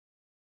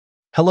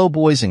Hello,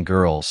 boys and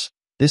girls.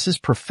 This is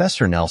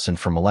Professor Nelson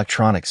from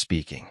Electronics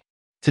speaking.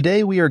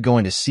 Today we are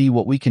going to see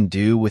what we can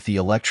do with the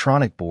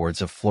electronic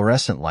boards of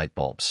fluorescent light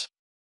bulbs.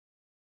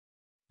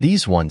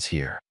 These ones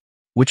here,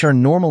 which are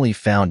normally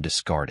found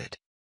discarded.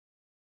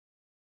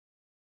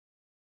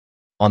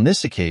 On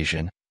this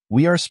occasion,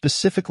 we are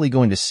specifically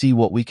going to see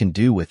what we can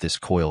do with this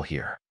coil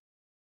here,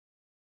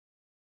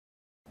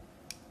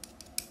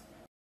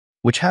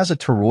 which has a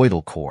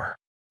toroidal core.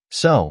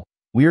 So,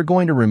 we are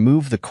going to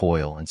remove the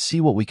coil and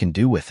see what we can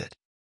do with it.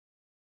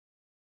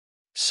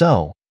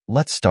 So,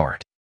 let's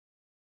start.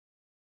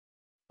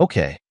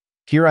 Okay,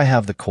 here I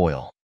have the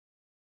coil.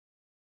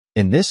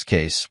 In this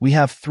case, we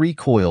have 3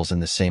 coils in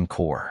the same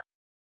core.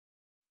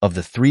 Of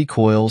the 3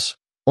 coils,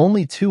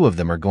 only 2 of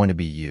them are going to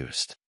be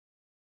used.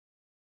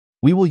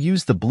 We will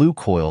use the blue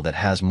coil that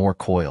has more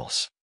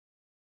coils,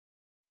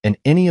 and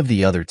any of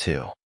the other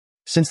 2.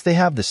 Since they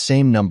have the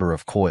same number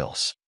of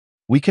coils,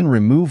 we can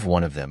remove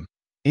one of them,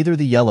 either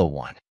the yellow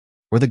one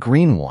or the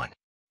green one.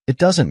 It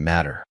doesn't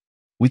matter.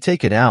 We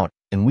take it out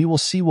and we will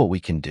see what we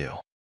can do.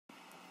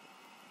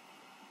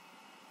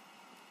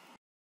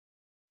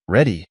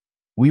 Ready?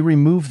 We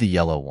remove the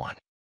yellow one.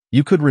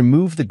 You could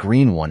remove the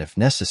green one if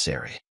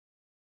necessary.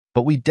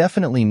 But we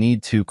definitely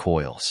need 2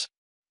 coils.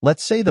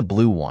 Let's say the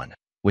blue one,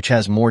 which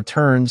has more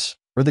turns,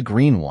 or the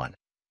green one,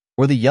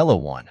 or the yellow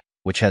one,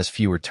 which has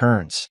fewer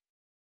turns.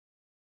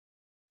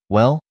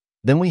 Well,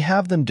 then we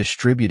have them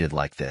distributed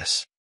like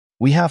this.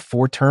 We have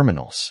 4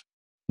 terminals.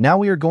 Now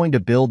we are going to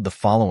build the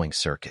following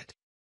circuit.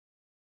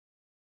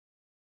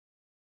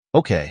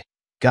 Okay,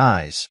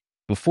 guys,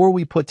 before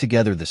we put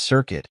together the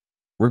circuit,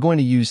 we're going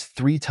to use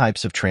 3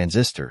 types of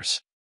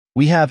transistors.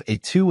 We have a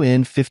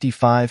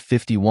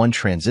 2N5551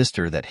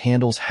 transistor that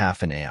handles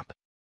half an amp.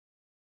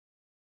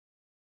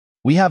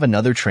 We have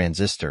another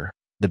transistor,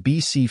 the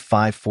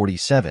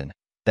BC547,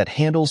 that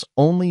handles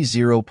only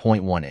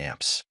 0.1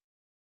 amps.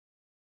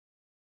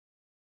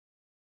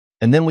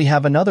 And then we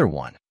have another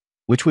one,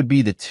 which would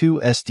be the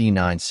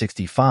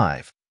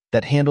 2SD965,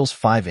 that handles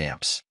 5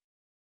 amps.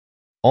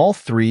 All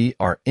 3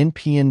 are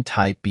NPN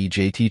type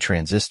BJT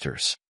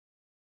transistors.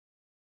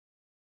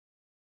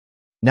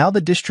 Now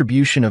the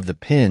distribution of the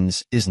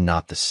pins is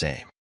not the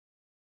same.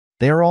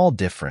 They are all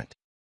different.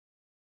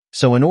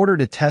 So in order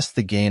to test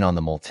the gain on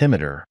the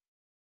multimeter,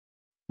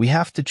 we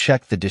have to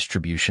check the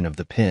distribution of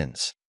the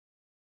pins.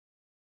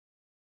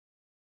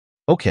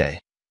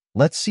 Okay,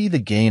 let's see the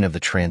gain of the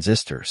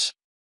transistors.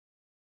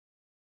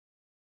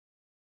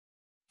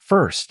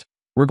 First,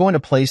 we're going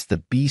to place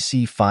the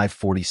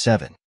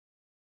BC547.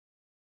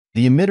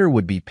 The emitter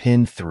would be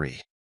pin 3.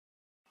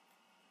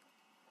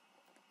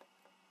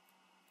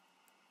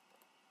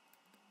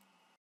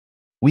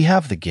 We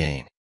have the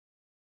gain.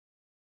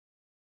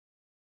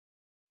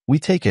 We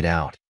take it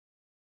out.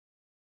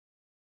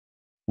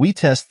 We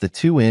test the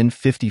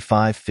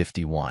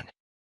 2N5551.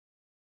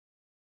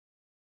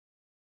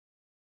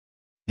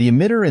 The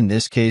emitter in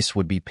this case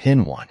would be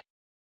pin 1.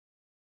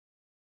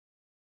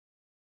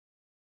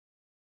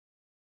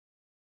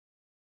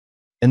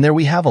 And there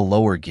we have a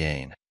lower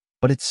gain,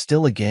 but it's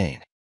still a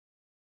gain.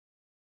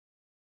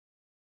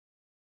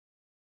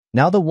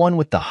 Now the one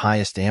with the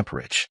highest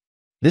amperage.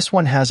 This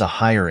one has a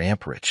higher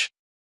amperage.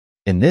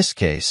 In this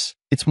case,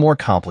 it's more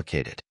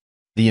complicated.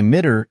 The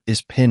emitter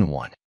is pin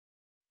 1,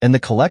 and the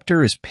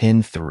collector is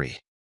pin 3.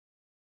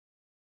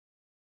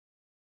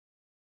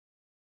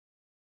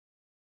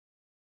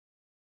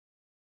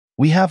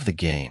 We have the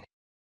gain.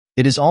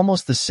 It is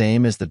almost the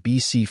same as the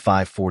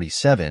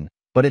BC547,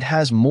 but it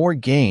has more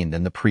gain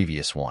than the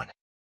previous one.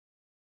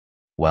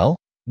 Well,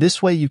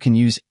 this way you can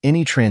use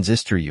any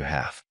transistor you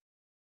have.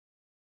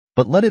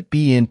 But let it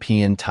be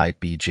NPN type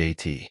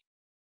BJT.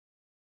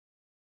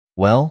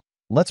 Well,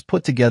 let's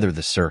put together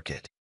the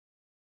circuit.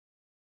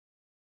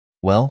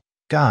 Well,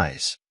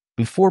 guys,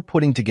 before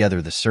putting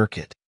together the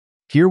circuit,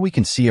 here we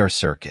can see our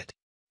circuit.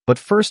 But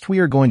first we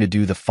are going to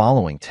do the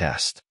following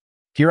test.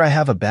 Here I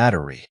have a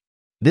battery.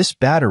 This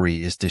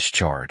battery is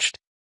discharged.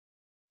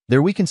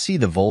 There we can see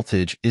the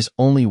voltage is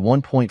only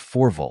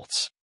 1.4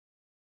 volts.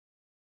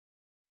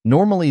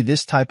 Normally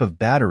this type of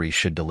battery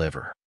should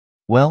deliver,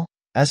 well,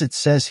 as it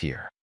says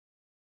here.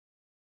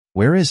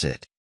 Where is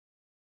it?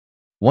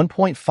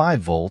 1.5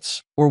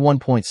 volts or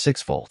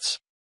 1.6 volts.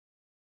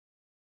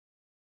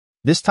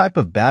 This type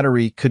of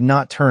battery could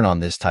not turn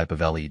on this type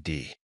of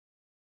LED.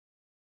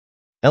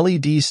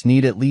 LEDs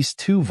need at least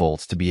 2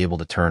 volts to be able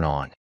to turn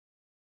on.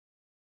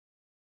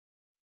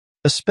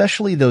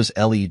 Especially those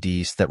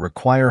LEDs that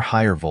require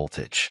higher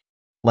voltage.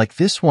 Like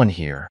this one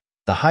here,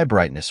 the high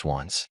brightness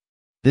ones.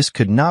 This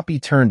could not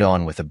be turned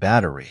on with a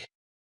battery.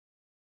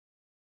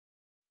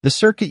 The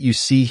circuit you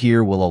see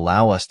here will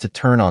allow us to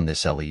turn on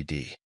this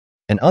LED,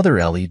 and other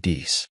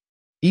LEDs,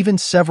 even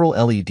several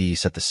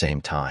LEDs at the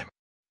same time.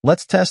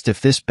 Let's test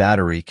if this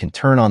battery can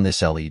turn on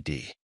this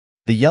LED.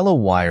 The yellow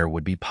wire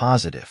would be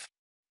positive,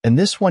 and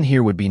this one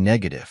here would be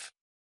negative.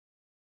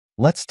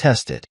 Let's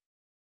test it.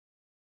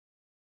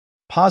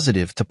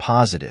 Positive to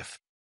positive,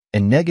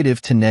 and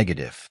negative to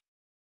negative.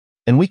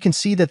 And we can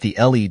see that the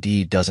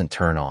LED doesn't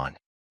turn on,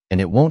 and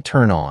it won't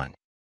turn on.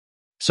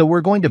 So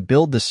we're going to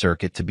build the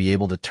circuit to be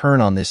able to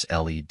turn on this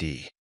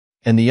LED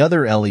and the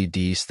other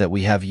LEDs that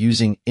we have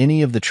using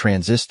any of the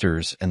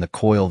transistors and the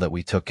coil that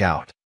we took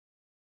out.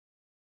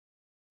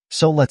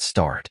 So let's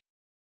start.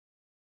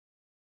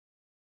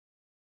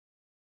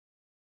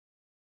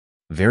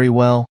 Very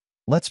well,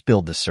 let's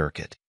build the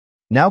circuit.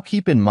 Now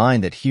keep in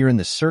mind that here in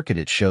the circuit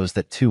it shows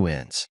that two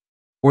ends,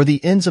 or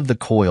the ends of the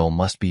coil,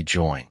 must be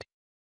joined.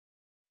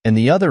 And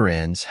the other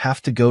ends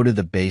have to go to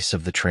the base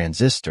of the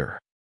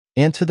transistor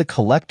and to the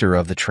collector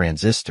of the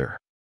transistor.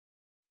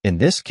 In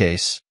this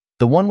case,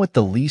 the one with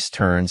the least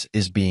turns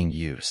is being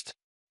used,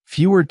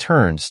 fewer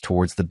turns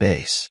towards the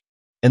base,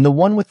 and the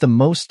one with the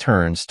most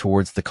turns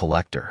towards the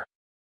collector.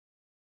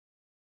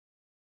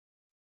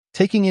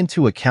 Taking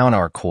into account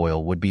our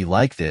coil would be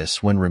like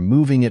this when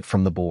removing it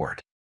from the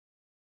board.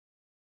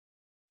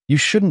 You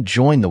shouldn't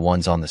join the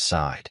ones on the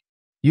side.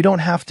 You don't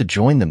have to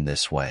join them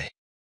this way.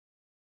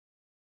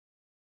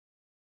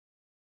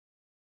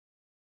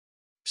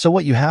 So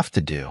what you have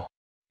to do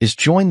is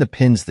join the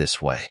pins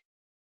this way.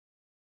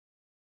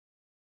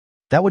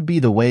 That would be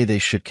the way they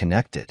should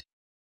connect it.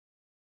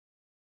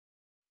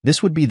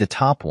 This would be the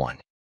top one,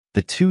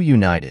 the two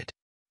united,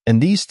 and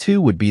these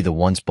two would be the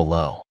ones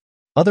below.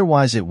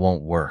 Otherwise it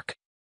won't work.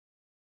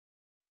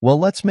 Well,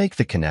 let's make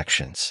the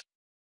connections.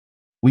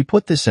 We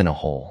put this in a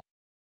hole.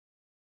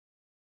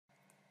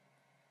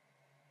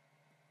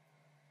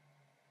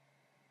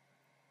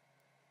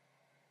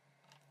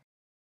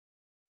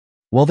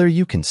 Well, there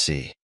you can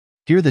see.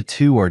 Here the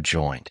two are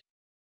joined.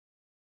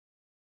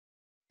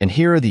 And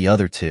here are the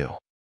other two.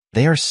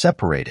 They are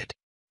separated.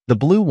 The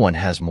blue one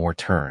has more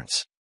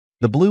turns.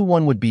 The blue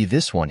one would be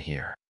this one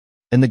here,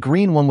 and the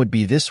green one would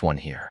be this one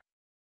here.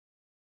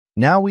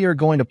 Now we are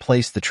going to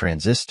place the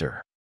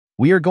transistor.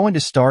 We are going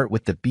to start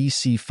with the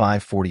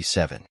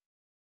BC547.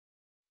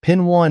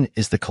 Pin 1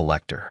 is the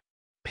collector.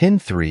 Pin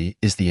 3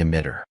 is the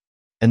emitter.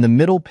 And the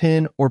middle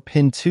pin, or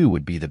pin 2,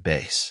 would be the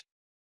base.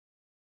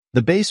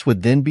 The base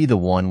would then be the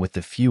one with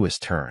the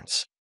fewest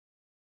turns.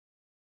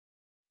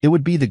 It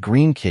would be the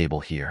green cable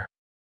here.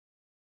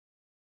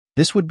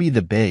 This would be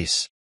the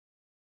base,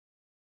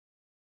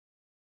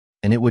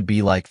 and it would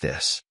be like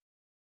this.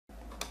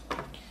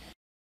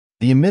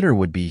 The emitter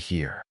would be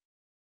here.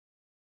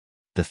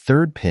 The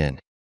third pin,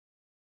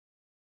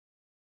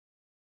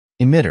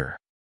 emitter,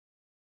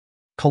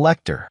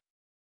 collector.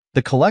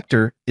 The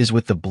collector is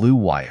with the blue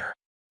wire.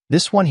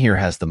 This one here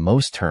has the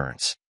most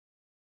turns.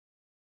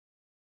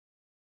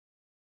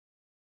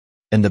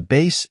 And the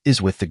base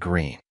is with the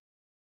green.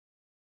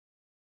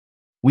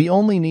 We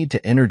only need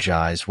to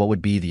energize what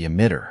would be the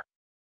emitter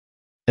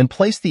and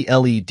place the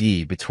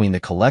LED between the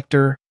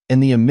collector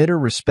and the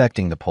emitter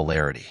respecting the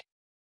polarity.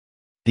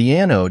 The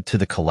anode to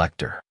the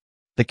collector,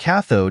 the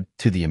cathode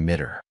to the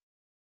emitter.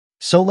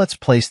 So let's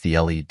place the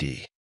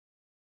LED.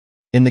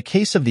 In the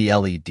case of the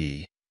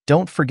LED,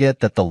 don't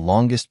forget that the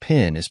longest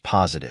pin is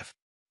positive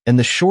and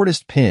the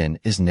shortest pin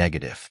is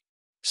negative.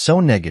 So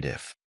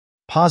negative,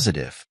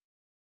 positive.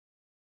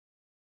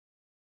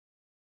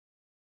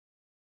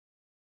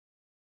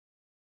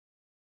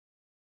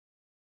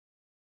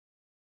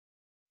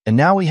 And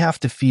now we have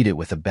to feed it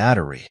with a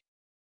battery.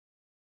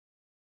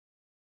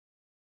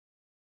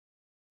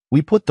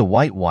 We put the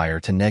white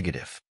wire to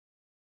negative,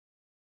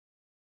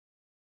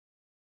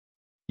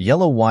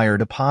 yellow wire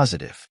to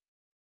positive.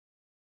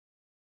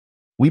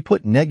 We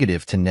put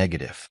negative to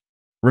negative.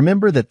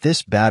 Remember that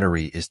this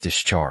battery is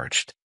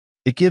discharged.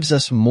 It gives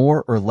us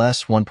more or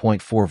less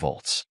 1.4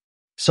 volts.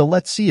 So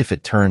let's see if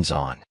it turns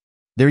on.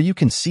 There you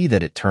can see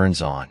that it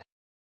turns on.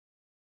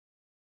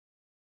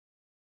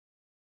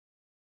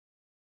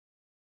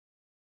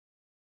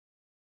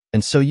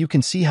 And so you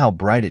can see how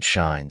bright it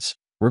shines.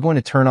 We're going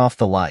to turn off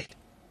the light.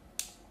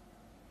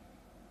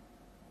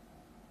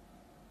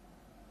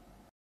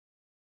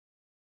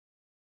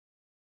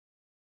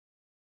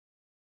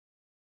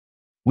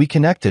 We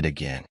connect it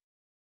again.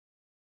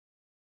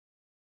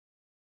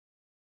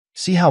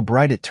 See how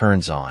bright it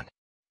turns on.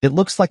 It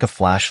looks like a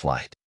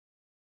flashlight.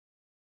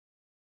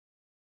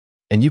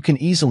 And you can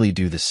easily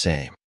do the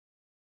same.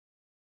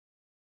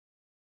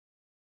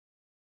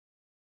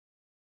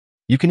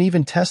 You can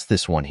even test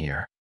this one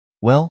here.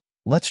 Well,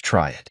 let's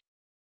try it.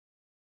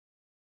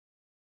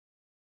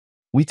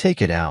 We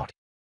take it out.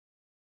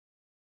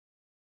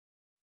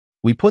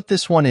 We put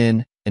this one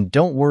in, and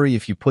don't worry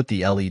if you put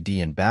the LED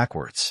in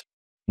backwards.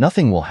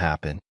 Nothing will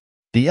happen.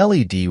 The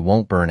LED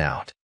won't burn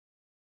out.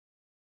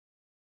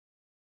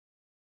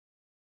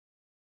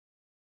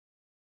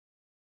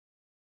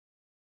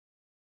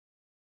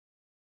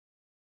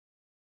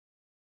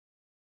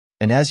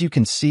 And as you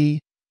can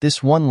see,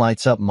 this one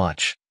lights up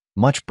much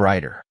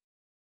brighter.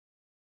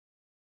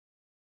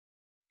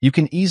 You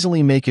can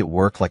easily make it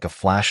work like a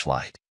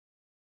flashlight.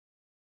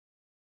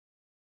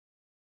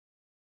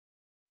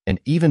 And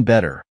even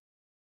better,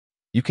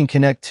 you can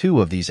connect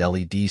two of these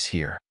LEDs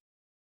here.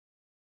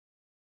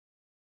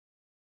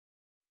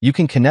 You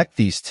can connect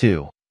these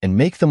two and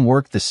make them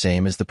work the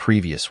same as the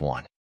previous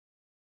one.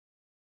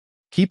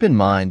 Keep in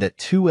mind that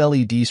two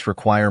LEDs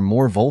require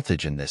more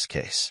voltage in this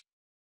case.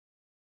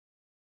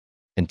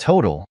 In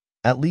total,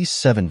 at least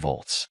 7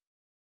 volts.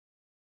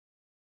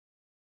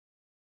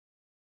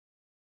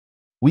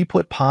 We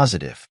put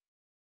positive.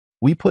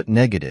 We put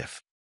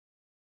negative.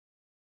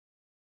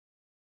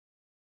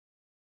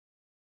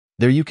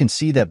 There you can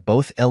see that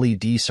both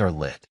LEDs are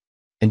lit,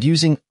 and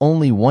using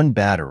only one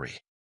battery.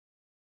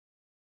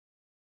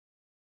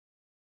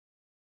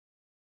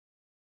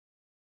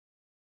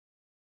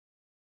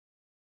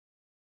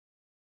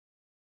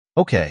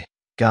 Okay,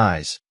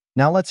 guys,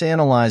 now let's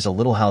analyze a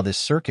little how this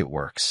circuit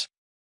works.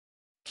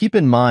 Keep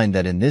in mind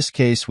that in this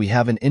case we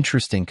have an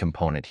interesting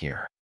component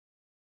here.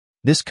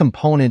 This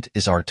component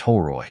is our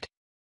toroid.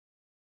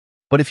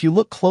 But if you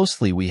look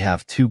closely, we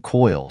have 2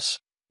 coils,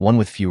 one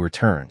with fewer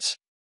turns,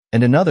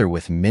 and another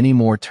with many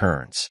more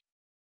turns.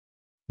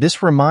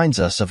 This reminds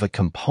us of a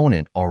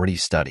component already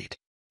studied.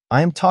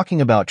 I am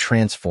talking about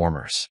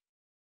transformers.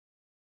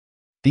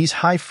 These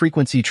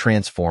high-frequency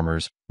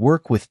transformers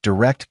work with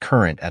direct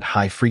current at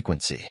high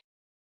frequency.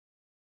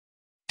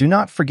 Do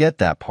not forget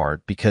that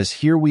part because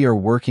here we are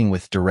working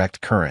with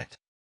direct current.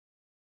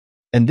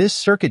 And this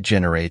circuit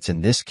generates,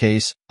 in this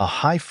case, a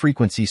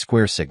high-frequency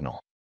square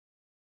signal.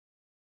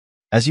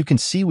 As you can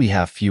see, we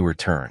have fewer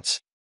turns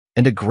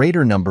and a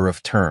greater number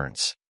of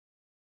turns.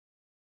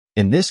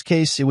 In this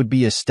case, it would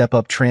be a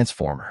step-up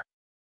transformer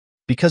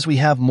because we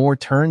have more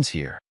turns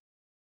here.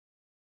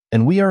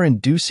 And we are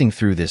inducing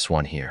through this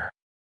one here.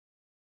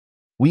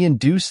 We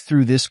induce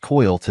through this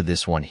coil to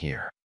this one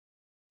here.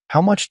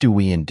 How much do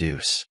we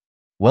induce?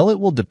 Well,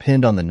 it will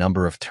depend on the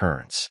number of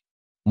turns.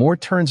 More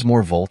turns,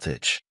 more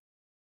voltage.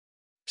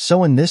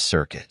 So in this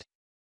circuit,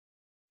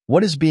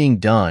 what is being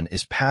done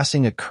is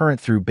passing a current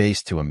through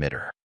base to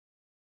emitter.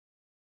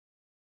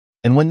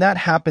 And when that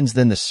happens,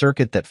 then the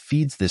circuit that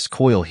feeds this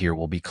coil here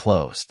will be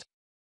closed.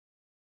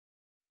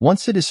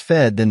 Once it is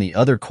fed, then the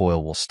other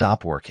coil will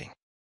stop working.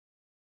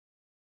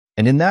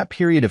 And in that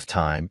period of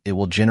time, it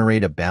will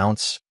generate a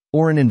bounce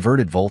or an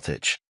inverted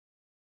voltage.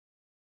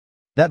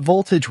 That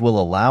voltage will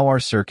allow our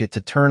circuit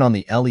to turn on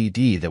the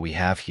LED that we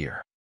have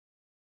here.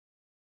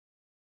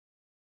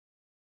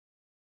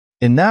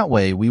 In that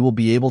way, we will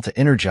be able to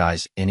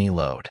energize any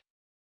load.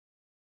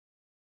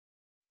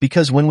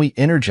 Because when we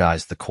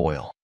energize the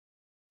coil,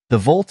 the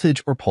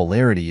voltage or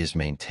polarity is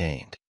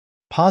maintained.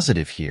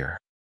 Positive here,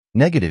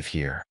 negative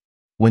here,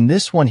 when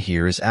this one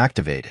here is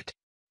activated.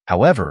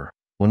 However,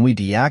 when we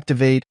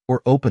deactivate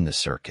or open the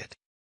circuit,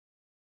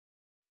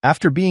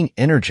 after being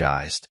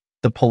energized,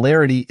 the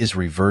polarity is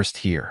reversed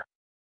here.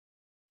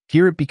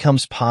 Here it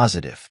becomes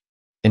positive,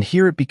 and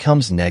here it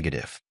becomes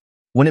negative.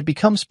 When it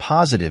becomes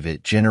positive,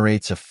 it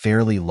generates a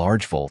fairly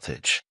large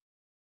voltage.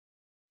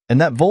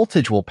 And that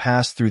voltage will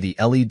pass through the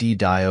LED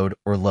diode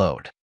or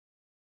load.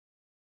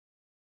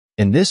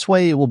 In this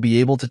way, it will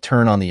be able to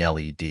turn on the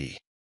LED.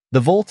 The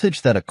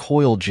voltage that a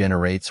coil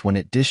generates when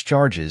it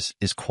discharges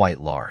is quite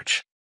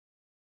large.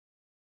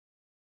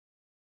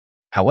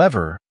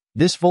 However,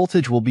 this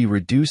voltage will be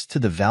reduced to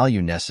the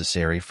value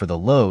necessary for the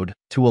load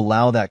to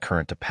allow that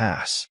current to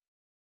pass.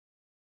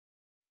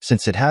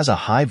 Since it has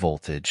a high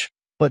voltage,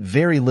 but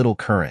very little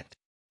current,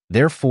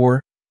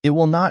 therefore, it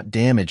will not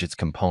damage its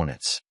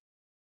components.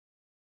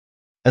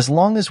 As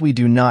long as we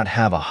do not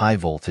have a high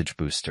voltage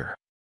booster,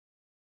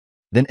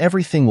 then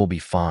everything will be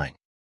fine.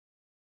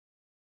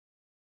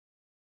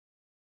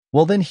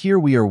 Well, then here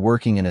we are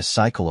working in a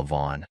cycle of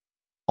on,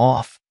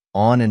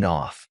 and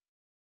off.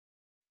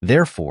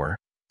 Therefore,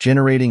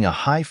 generating a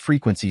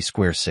high-frequency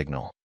square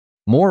signal,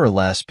 more or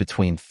less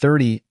between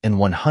 30 and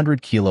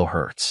 100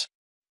 kHz,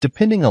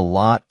 depending a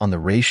lot on the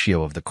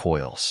ratio of the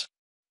coils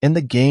and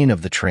the gain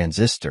of the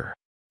transistor.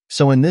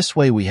 So in this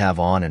way we have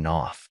on and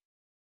off.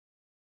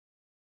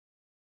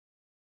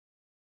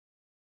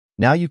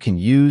 Now you can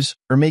use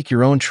or make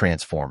your own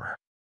transformer.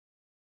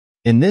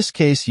 In this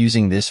case,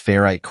 using this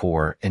ferrite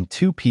core and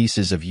 2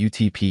 pieces of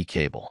UTP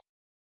cable.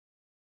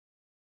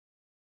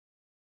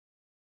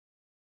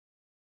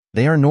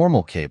 They are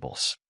normal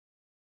cables.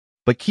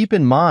 But keep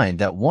in mind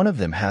that one of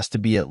them has to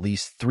be at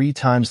least 3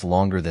 times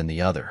longer than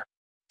the other,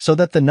 so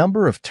that the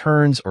number of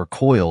turns or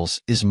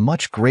coils is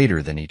much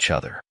greater than each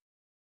other.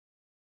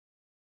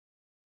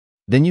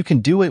 Then you can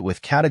do it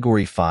with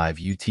category 5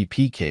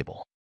 UTP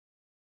cable.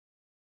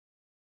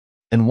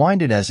 And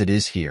wind it as it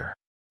is here.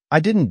 I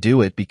didn't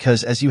do it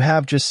because, as you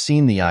have just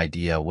seen, the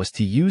idea was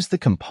to use the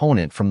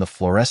component from the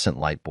fluorescent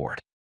light board.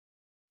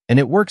 And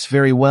it works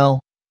very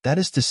well. That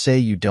is to say,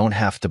 you don't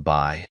have to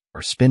buy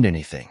or spend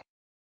anything.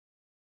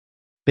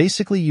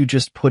 Basically, you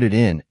just put it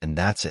in and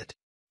that's it.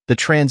 The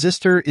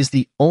transistor is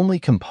the only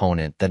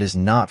component that is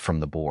not from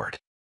the board,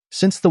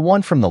 since the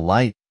one from the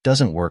light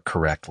doesn't work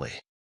correctly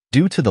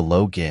due to the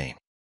low gain.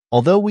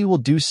 Although we will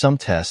do some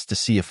tests to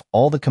see if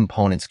all the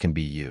components can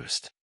be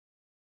used.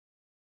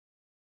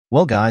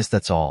 Well guys,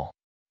 that's all.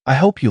 I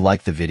hope you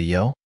liked the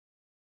video.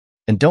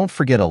 And don't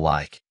forget a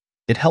like.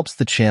 It helps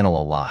the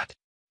channel a lot.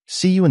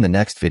 See you in the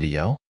next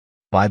video.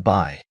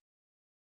 Bye-bye.